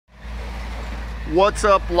What's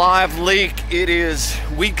up, Live Leak? It is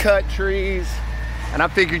We Cut Trees, and I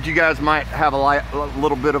figured you guys might have a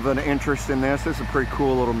little bit of an interest in this. This is a pretty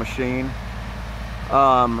cool little machine.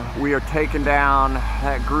 We are taking down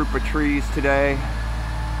that group of trees today.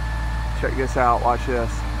 Check this out, watch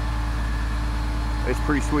this. It's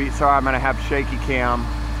pretty sweet. Sorry, I'm gonna have shaky cam.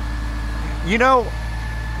 You know,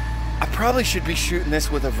 I probably should be shooting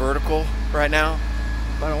this with a vertical right now,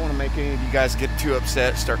 but I don't want to make any of you guys get too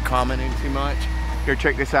upset, start commenting too much. Here,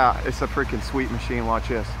 check this out. It's a freaking sweet machine. Watch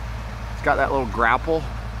this. It's got that little grapple.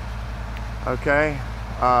 Okay.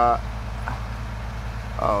 Oh,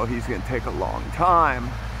 he's gonna take a long time.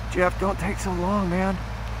 Jeff, don't take so long, man.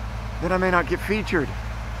 Then I may not get featured.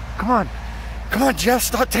 Come on. Come on, Jeff,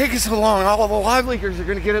 stop taking so long. All of the live leakers are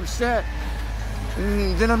gonna get upset.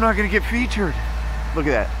 Then I'm not gonna get featured. Look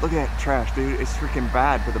at that. Look at that trash, dude. It's freaking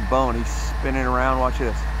bad for the bone. He's spinning around. Watch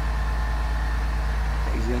this.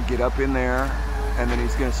 He's gonna get up in there, and then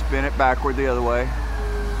he's gonna spin it backward the other way.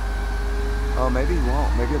 Oh, maybe he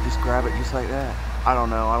won't. Maybe he'll just grab it just like that. I don't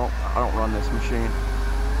know. I don't run this machine.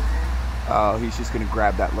 Oh, he's just gonna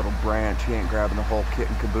grab that little branch. He ain't grabbing the whole kit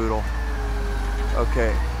and caboodle.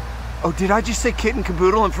 Okay. Oh, did I just say kit and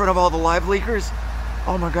caboodle in front of all the live leakers?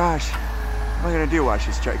 Oh my gosh. What am I gonna do? Watch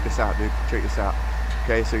this. Check this out, dude. Check this out.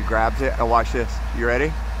 Okay, so he grabs it. Oh, watch this. You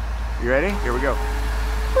ready? You ready? Here we go.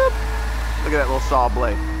 Boop. Look at that little saw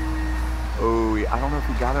blade. Oh, I don't know if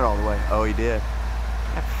he got it all the way. Oh, he did.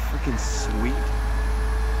 That's freaking sweet.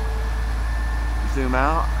 Zoom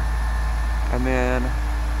out. And then,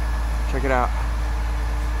 check it out.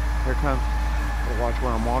 Here it comes. Watch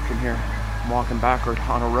where I'm walking here. I'm walking backward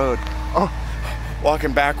on a road. Oh,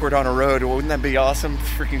 walking backward on a road. Wouldn't that be awesome?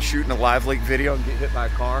 Freaking shooting a live leak video and get hit by a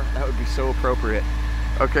car. That would be so appropriate.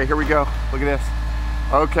 Okay, here we go. Look at this.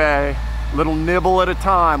 Okay, little nibble at a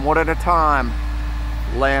time, one at a time.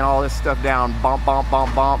 Laying all this stuff down, bump, bump,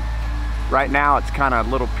 bump, bump. Right now it's kind of a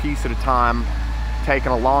little piece at a time,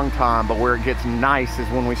 taking a long time, but where it gets nice is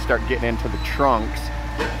when we start getting into the trunks.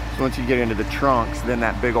 So once you get into the trunks, then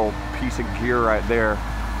that big old piece of gear right there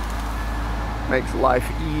makes life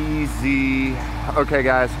easy. Okay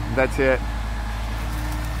guys, that's it.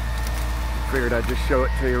 Figured I'd just show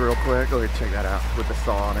it to you real quick. Go ahead, check that out with the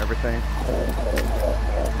saw and everything.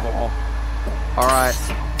 All right.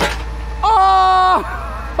 Oh!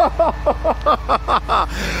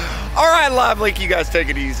 All right, Live Leak, you guys take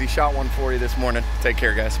it easy. Shot one for you this morning. Take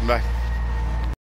care, guys. Bye.